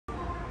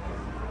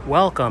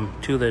Welcome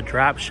to the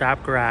Drop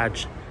Shop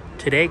Garage.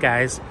 Today,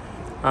 guys,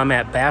 I'm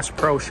at Bass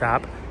Pro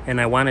Shop, and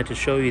I wanted to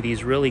show you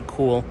these really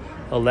cool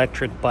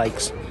electric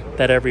bikes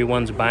that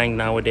everyone's buying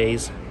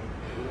nowadays.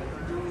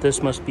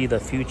 This must be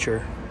the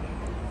future.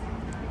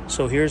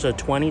 So here's a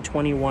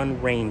 2021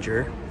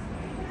 Ranger,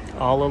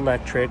 all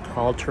electric,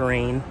 all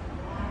terrain,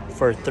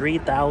 for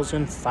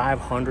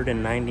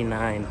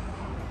 $3,599.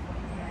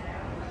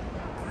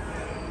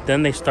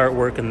 Then they start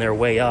working their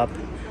way up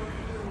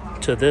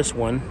to this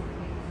one,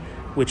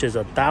 which is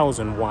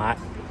 1,000 watt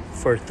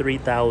for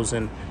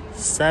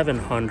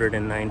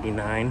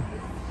 $3,799.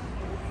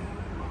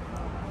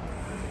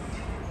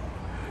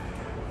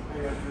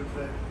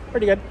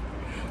 Pretty good.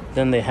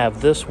 Then they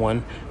have this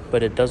one,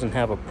 but it doesn't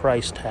have a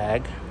price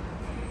tag.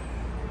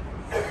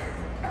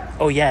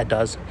 Oh yeah, it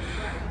does.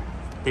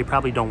 They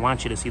probably don't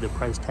want you to see the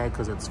price tag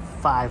because it's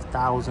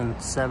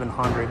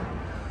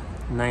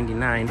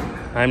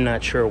 $5,799. I'm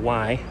not sure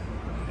why.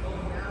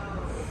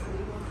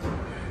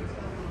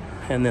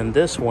 And then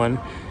this one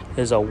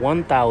is a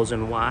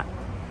 1,000 watt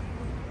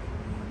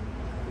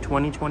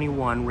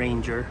 2021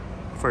 Ranger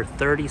for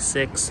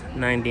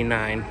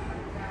 $36.99.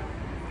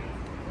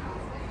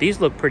 These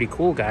look pretty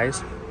cool,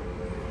 guys.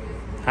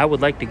 I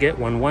would like to get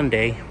one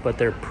day, but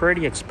they're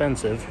pretty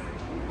expensive.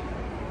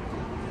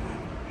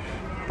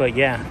 But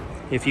yeah,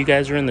 if you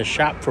guys are in the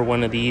shop for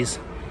one of these,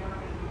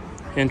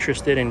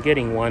 interested in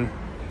getting one,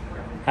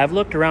 I've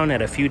looked around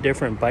at a few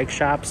different bike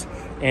shops,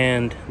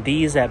 and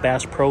these at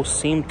Bass Pro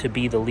seem to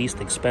be the least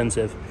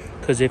expensive.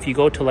 Because if you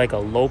go to like a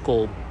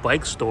local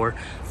bike store,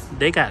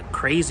 they got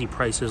crazy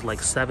prices like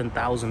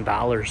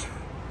 $7,000.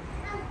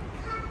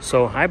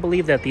 So I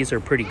believe that these are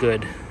pretty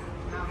good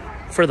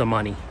for the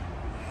money.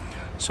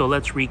 So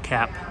let's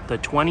recap. The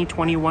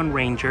 2021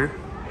 Ranger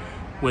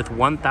with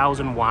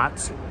 1,000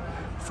 watts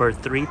for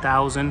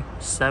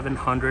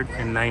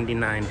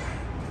 $3,799.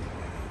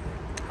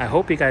 I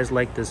hope you guys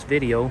like this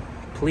video.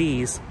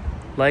 Please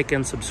like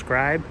and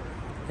subscribe,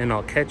 and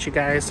I'll catch you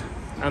guys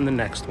on the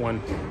next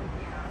one.